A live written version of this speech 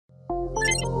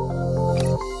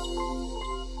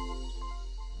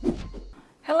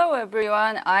Hello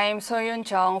everyone, I'm Soyun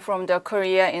Jung from the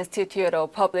Korea Institute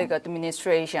of Public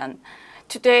Administration.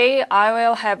 Today I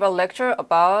will have a lecture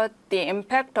about the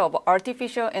impact of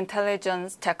artificial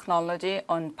intelligence technology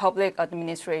on public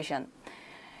administration.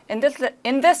 In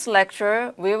this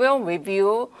lecture, we will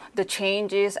review the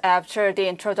changes after the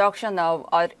introduction of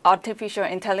artificial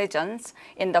intelligence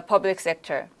in the public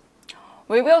sector.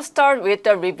 We will start with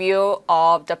the review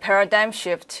of the paradigm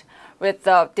shift with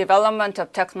the development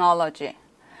of technology.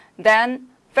 Then,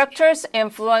 factors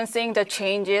influencing the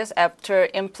changes after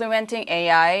implementing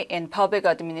AI in public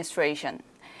administration,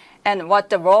 and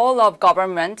what the role of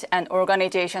government and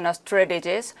organizational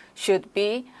strategies should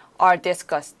be are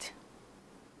discussed.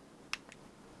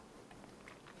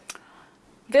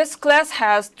 This class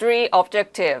has three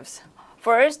objectives.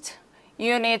 First,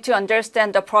 you need to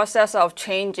understand the process of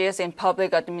changes in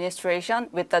public administration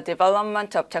with the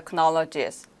development of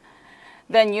technologies.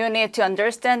 Then you need to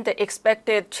understand the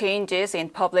expected changes in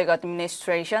public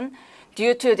administration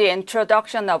due to the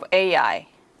introduction of AI.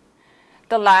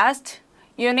 The last,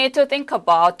 you need to think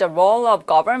about the role of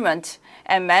government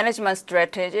and management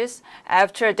strategies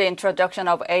after the introduction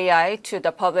of AI to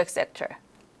the public sector.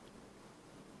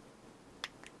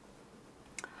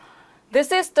 This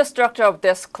is the structure of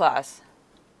this class.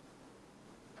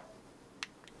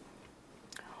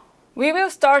 We will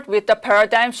start with the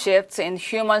paradigm shifts in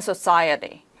human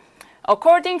society.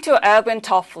 According to Alvin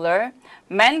Toffler,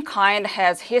 mankind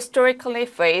has historically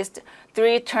faced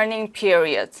three turning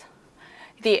periods: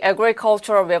 the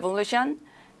agricultural revolution,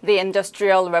 the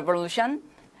industrial revolution,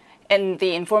 and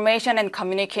the information and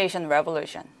communication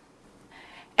revolution.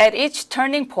 At each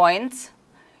turning point,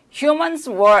 humans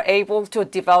were able to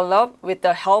develop with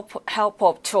the help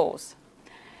of tools.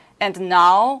 And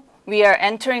now, we are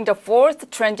entering the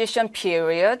fourth transition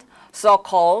period,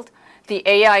 so-called the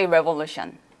AI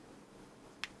revolution.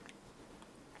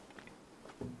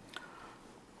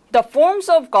 The forms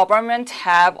of government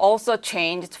have also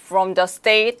changed from the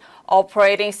state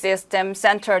operating system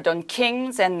centered on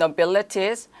kings and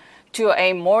nobilities to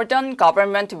a modern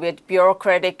government with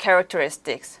bureaucratic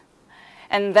characteristics,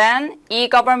 and then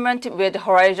e-government with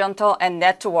horizontal and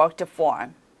networked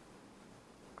form.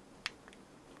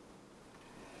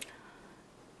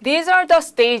 These are the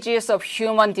stages of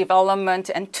human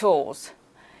development and tools.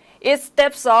 It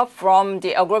steps up from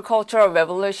the agricultural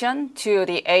revolution to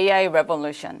the AI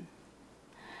revolution.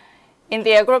 In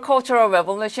the agricultural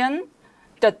revolution,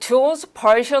 the tools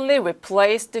partially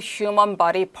replaced the human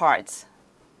body parts.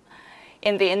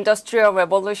 In the industrial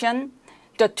revolution,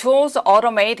 the tools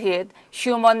automated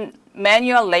human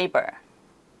manual labor.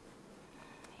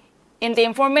 In the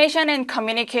information and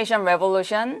communication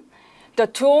revolution, the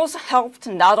tools helped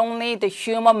not only the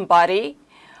human body,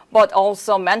 but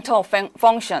also mental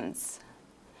functions.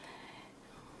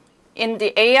 In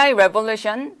the AI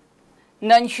revolution,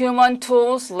 non-human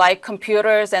tools like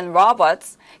computers and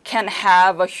robots can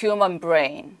have a human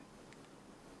brain.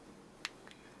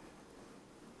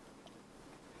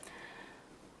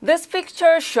 This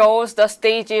picture shows the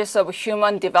stages of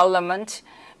human development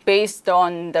based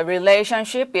on the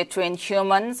relationship between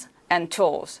humans and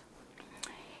tools.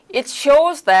 It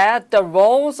shows that the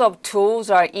roles of tools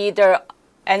are either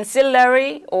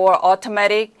ancillary or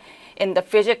automatic in the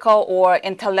physical or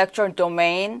intellectual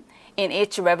domain in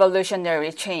each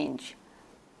revolutionary change.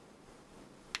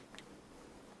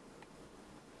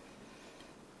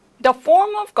 The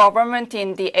form of government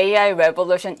in the AI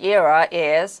revolution era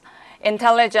is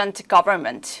intelligent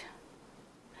government.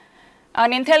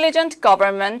 An intelligent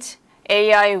government,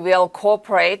 AI will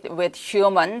cooperate with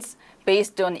humans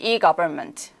based on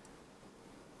e-government.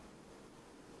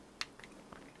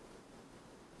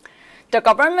 The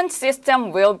government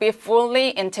system will be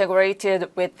fully integrated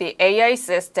with the AI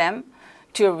system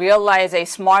to realize a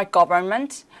smart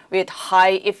government with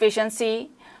high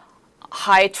efficiency,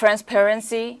 high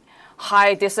transparency,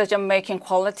 high decision-making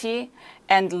quality,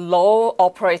 and low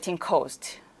operating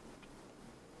cost.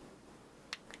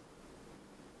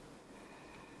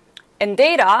 In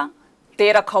data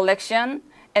collection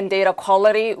and data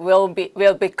quality will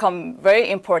become very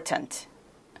important.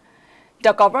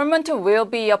 The government will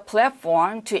be a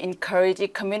platform to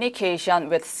encourage communication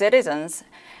with citizens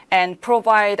and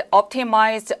provide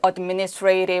optimized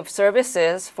administrative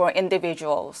services for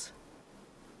individuals.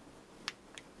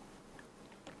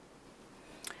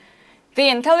 The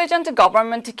intelligent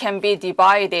government can be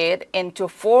divided into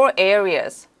four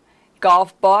areas: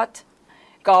 GovBot,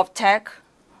 GovTech,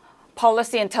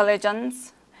 policy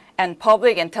intelligence, and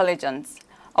public intelligence,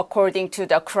 according to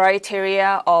the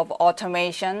criteria of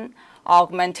automation,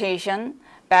 augmentation,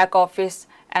 back office,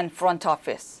 and front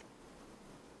office.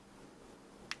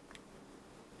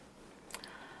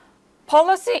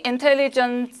 Policy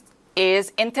intelligence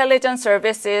is intelligence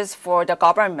services for the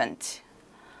government.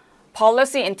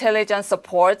 Policy intelligence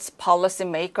supports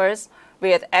policymakers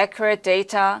with accurate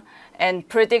data and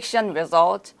prediction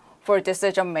results for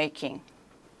decision making.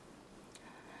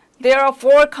 There are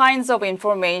 4 kinds of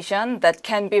information that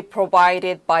can be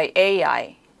provided by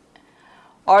AI.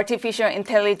 Artificial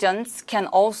intelligence can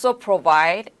also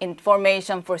provide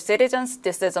information for citizens'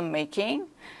 decision making,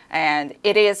 and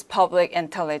it is public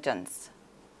intelligence.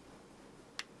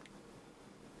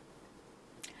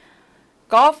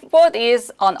 GovBot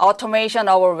is an automation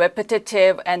of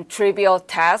repetitive and trivial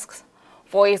tasks.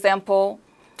 For example,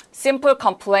 simple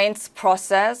complaints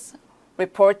process,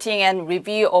 reporting and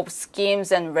review of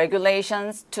schemes and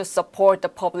regulations to support the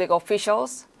public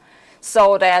officials,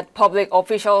 so that public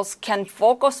officials can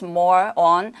focus more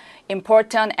on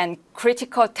important and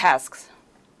critical tasks.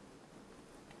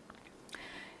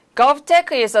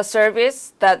 GovTech is a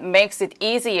service that makes it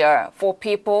easier for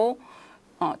people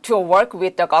to work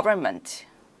with the government.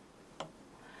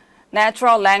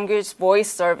 Natural language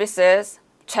voice services,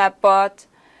 chatbot,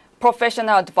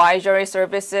 professional advisory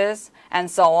services, and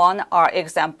so on are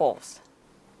examples.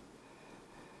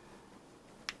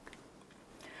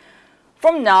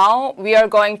 From now, we are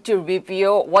going to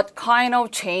review what kind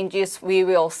of changes we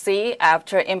will see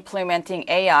after implementing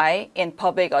AI in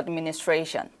public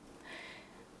administration.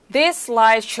 This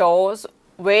slide shows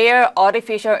where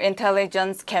artificial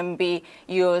intelligence can be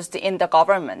used in the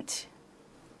government.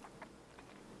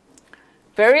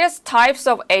 Various types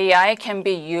of AI can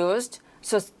be used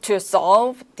to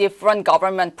solve different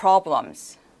government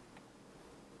problems.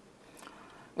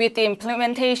 With the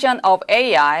implementation of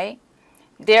AI,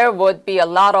 there would be a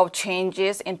lot of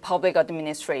changes in public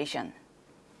administration.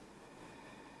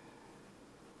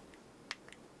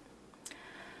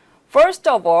 First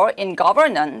of all, in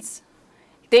governance,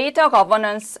 data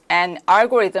governance and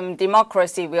algorithm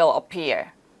democracy will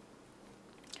appear.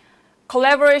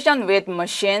 Collaboration with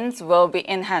machines will be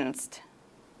enhanced.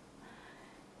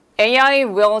 AI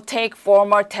will take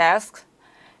formal tasks,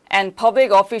 and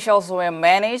public officials will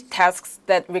manage tasks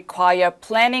that require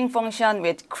planning function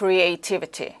with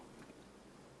creativity.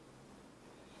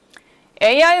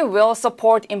 AI will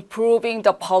support improving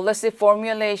the policy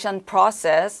formulation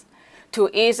process to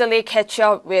easily catch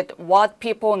up with what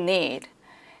people need,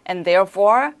 and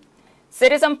therefore,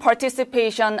 citizen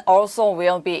participation also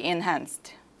will be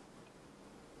enhanced.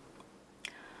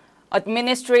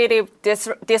 Administrative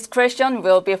discretion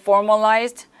will be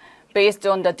formalized based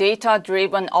on the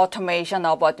data-driven automation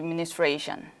of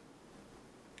administration.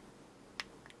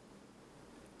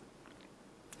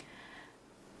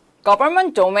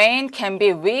 Government domain can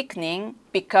be weakening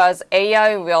because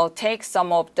AI will take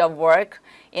some of the work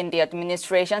in the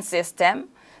administration system,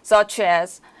 such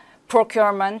as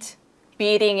procurement,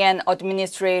 bidding and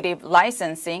administrative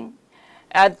licensing,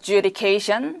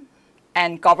 adjudication,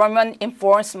 and government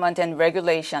enforcement and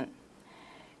regulation.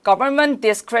 Government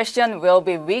discretion will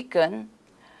be weakened,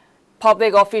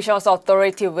 public officials'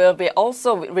 authority will be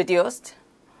also reduced,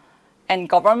 and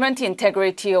government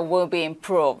integrity will be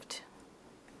improved.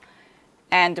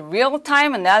 And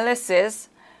real-time analysis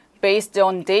based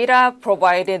on data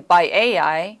provided by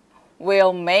AI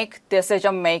will make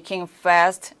decision-making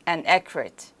fast and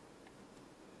accurate.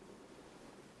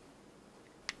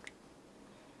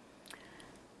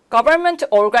 Government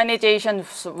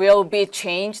organizations will be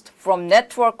changed from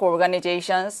network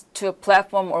organizations to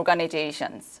platform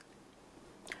organizations.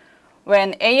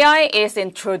 When AI is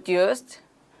introduced,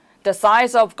 the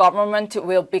size of government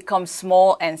will become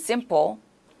small and simple,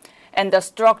 and the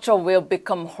structure will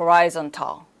become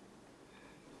horizontal.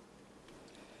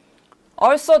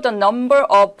 Also, the number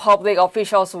of public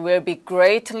officials will be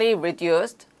greatly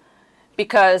reduced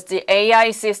because the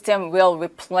AI system will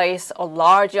replace a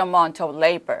large amount of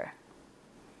labor.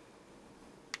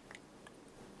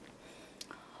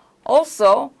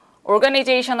 Also,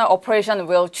 organizational operation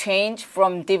will change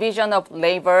from division of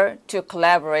labor to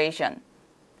collaboration.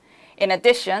 In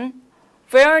addition,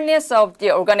 fairness of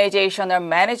the organizational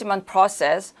management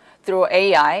process through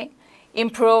AI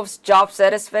improves job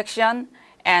satisfaction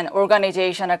and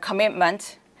organizational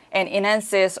commitment and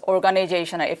enhances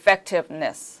organizational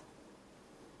effectiveness.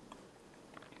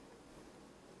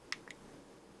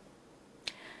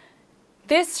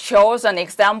 This shows an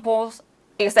example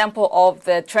of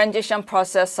the transition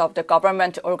process of the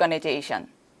government organization.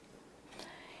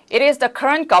 It is the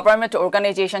current government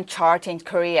organization chart in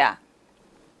Korea.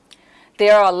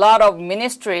 There are a lot of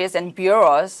ministries and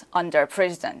bureaus under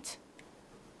president.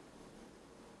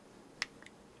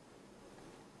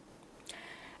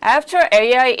 After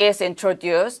AI is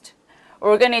introduced,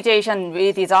 organization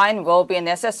redesign will be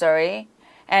necessary,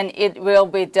 and it will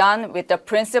be done with the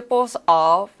principles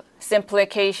of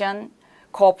simplification,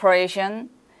 cooperation,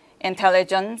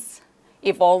 intelligence,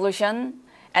 evolution,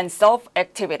 and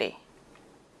self-activity.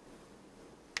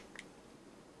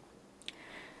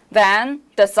 Then,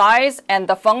 the size and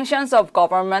the functions of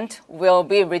government will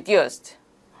be reduced.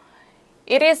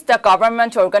 It is the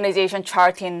government organization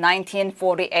chart in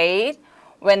 1948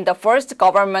 when the first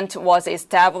government was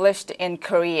established in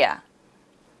Korea.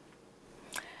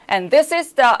 And this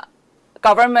is the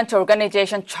government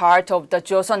organization chart of the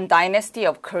Joseon dynasty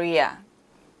of Korea.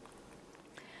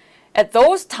 At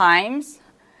those times,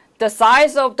 the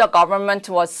size of the government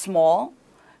was small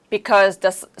because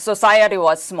the society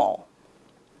was small.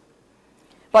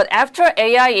 But after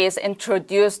AI is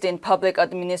introduced in public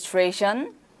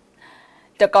administration,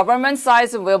 the government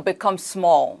size will become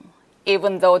small,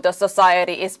 even though the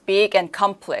society is big and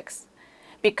complex,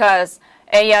 because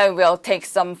AI will take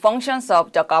some functions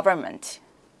of the government.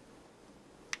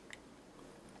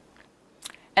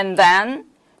 And then,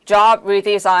 job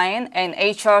redesign and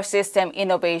HR system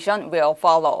innovation will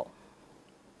follow.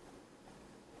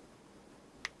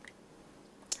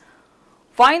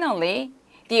 Finally,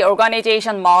 the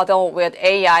organization model with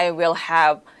AI will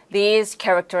have these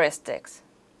characteristics.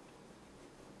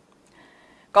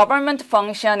 Government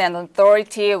function and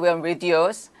authority will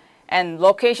reduce, and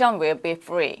location will be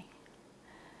free.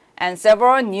 And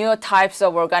several new types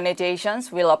of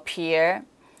organizations will appear,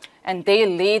 and they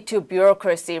lead to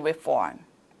bureaucracy reform.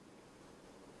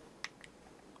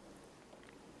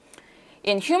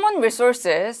 In human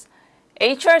resources,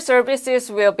 HR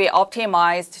services will be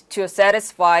optimized to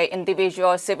satisfy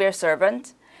individual civil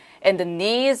servants and the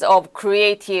needs of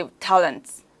creative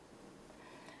talents.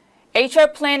 HR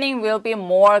planning will be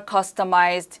more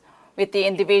customized with the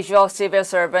individual civil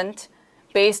servant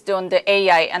based on the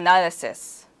AI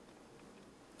analysis.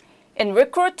 In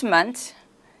recruitment,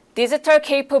 digital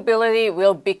capability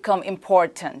will become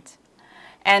important,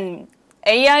 and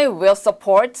AI will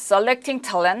support selecting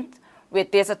talent with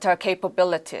digital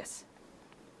capabilities.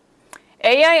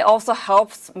 AI also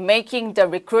helps making the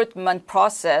recruitment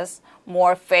process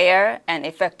more fair and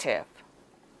effective.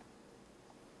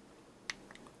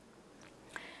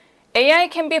 AI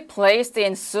can be placed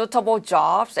in suitable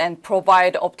jobs and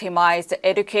provide optimized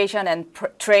education and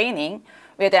training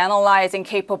with analyzing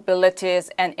capabilities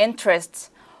and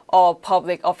interests of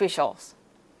public officials.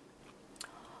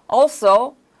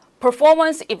 Also,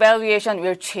 performance evaluation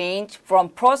will change from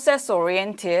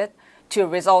process-oriented to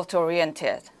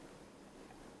result-oriented.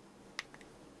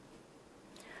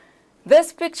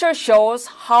 This picture shows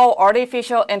how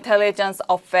artificial intelligence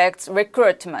affects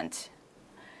recruitment.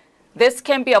 This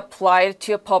can be applied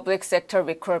to public sector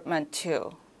recruitment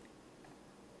too.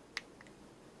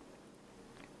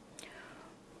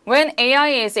 When AI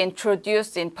is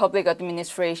introduced in public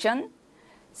administration,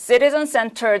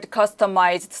 citizen-centered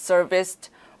customized service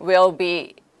will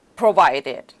be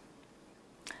provided.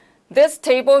 This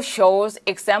table shows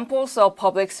examples of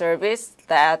public service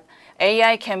that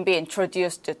AI can be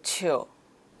introduced to.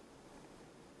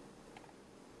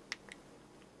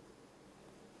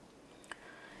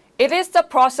 It is the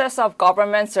process of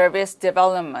government service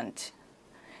development.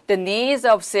 The needs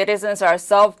of citizens are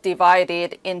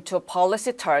self-divided into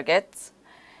policy targets,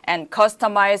 and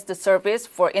customized service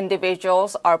for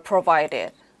individuals are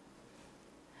provided.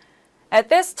 At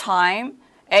this time,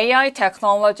 AI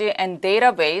technology and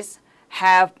database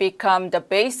have become the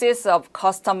basis of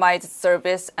customized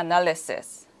service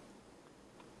analysis.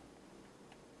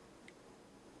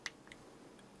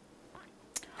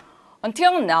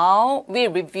 Until now, we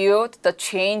reviewed the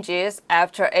changes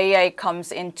after AI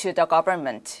comes into the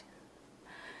government.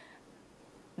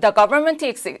 The government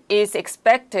is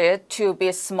expected to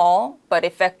be small but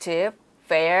effective,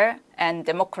 fair, and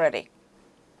democratic.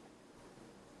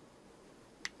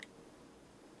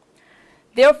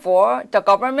 Therefore, the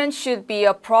government should be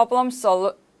a problem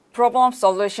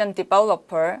solution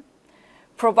developer,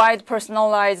 provide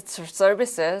personalized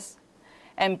services,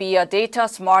 and be a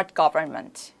data-smart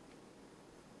government.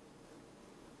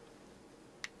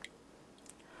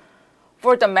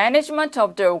 For the management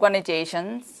of the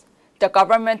organizations, the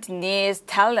government needs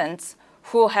talents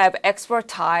who have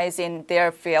expertise in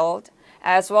their field,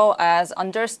 as well as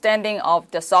understanding of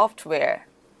the software.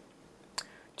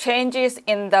 Changes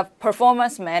in the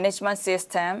performance management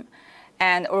system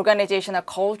and organizational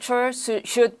culture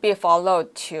should be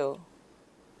followed too.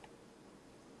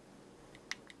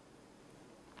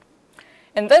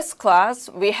 In this class,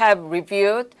 we have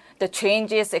reviewed the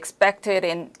changes expected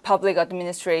in public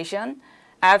administration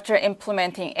after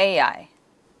implementing AI.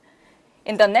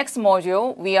 In the next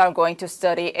module, we are going to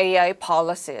study AI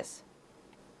policies.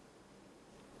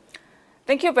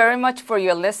 Thank you very much for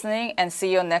your listening and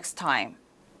see you next time.